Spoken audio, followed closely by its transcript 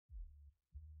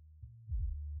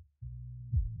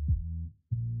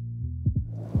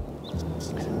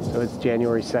So it's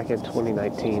January 2nd,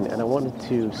 2019, and I wanted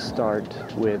to start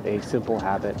with a simple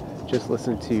habit. Just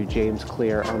listen to James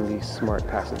Clear on the Smart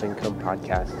Passive Income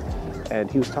podcast, and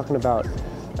he was talking about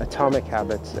atomic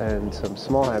habits and some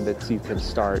small habits you can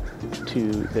start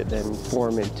to that then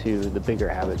form into the bigger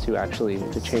habits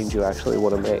the change you actually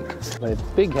want to make. My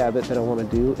big habit that I want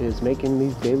to do is making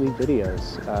these daily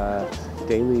videos.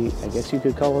 Daily, I guess you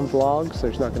could call them vlogs.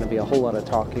 There's not going to be a whole lot of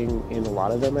talking in a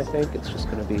lot of them, I think. It's just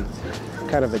going to be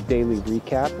kind of a daily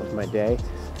recap of my day.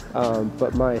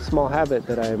 But my small habit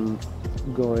that I'm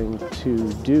going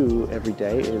to do every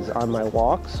day is on my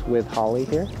walks with Holly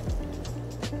here,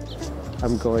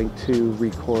 I'm going to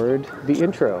record the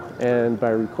intro. And by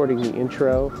recording the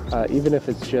intro, even if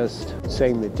it's just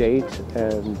saying the date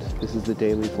and this is the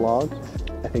daily vlog,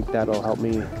 I think that'll help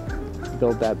me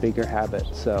build that bigger habit.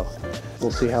 So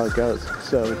we'll see how it goes.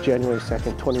 So January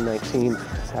 2nd, 2019,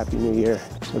 Happy New Year.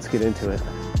 Let's get into it.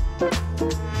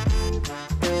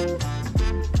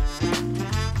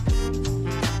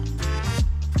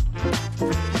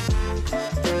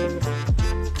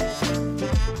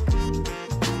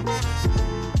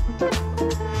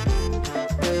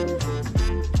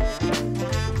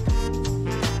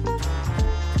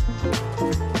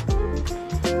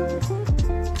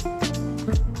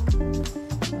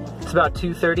 It's about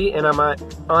 2:30 and I'm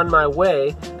on my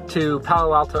way to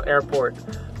Palo Alto Airport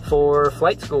for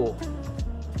flight school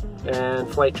and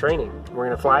flight training. We're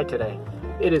gonna fly today.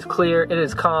 It is clear, it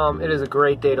is calm, it is a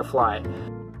great day to fly.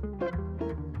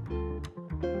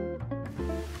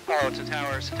 Palo Alto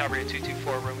Towers, Tower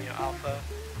 224 Romeo Alpha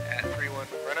at 31,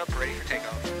 run up, ready for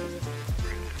takeoff.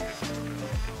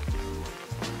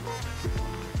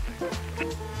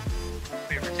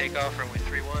 Clear for takeoff, runway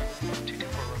 31, 224.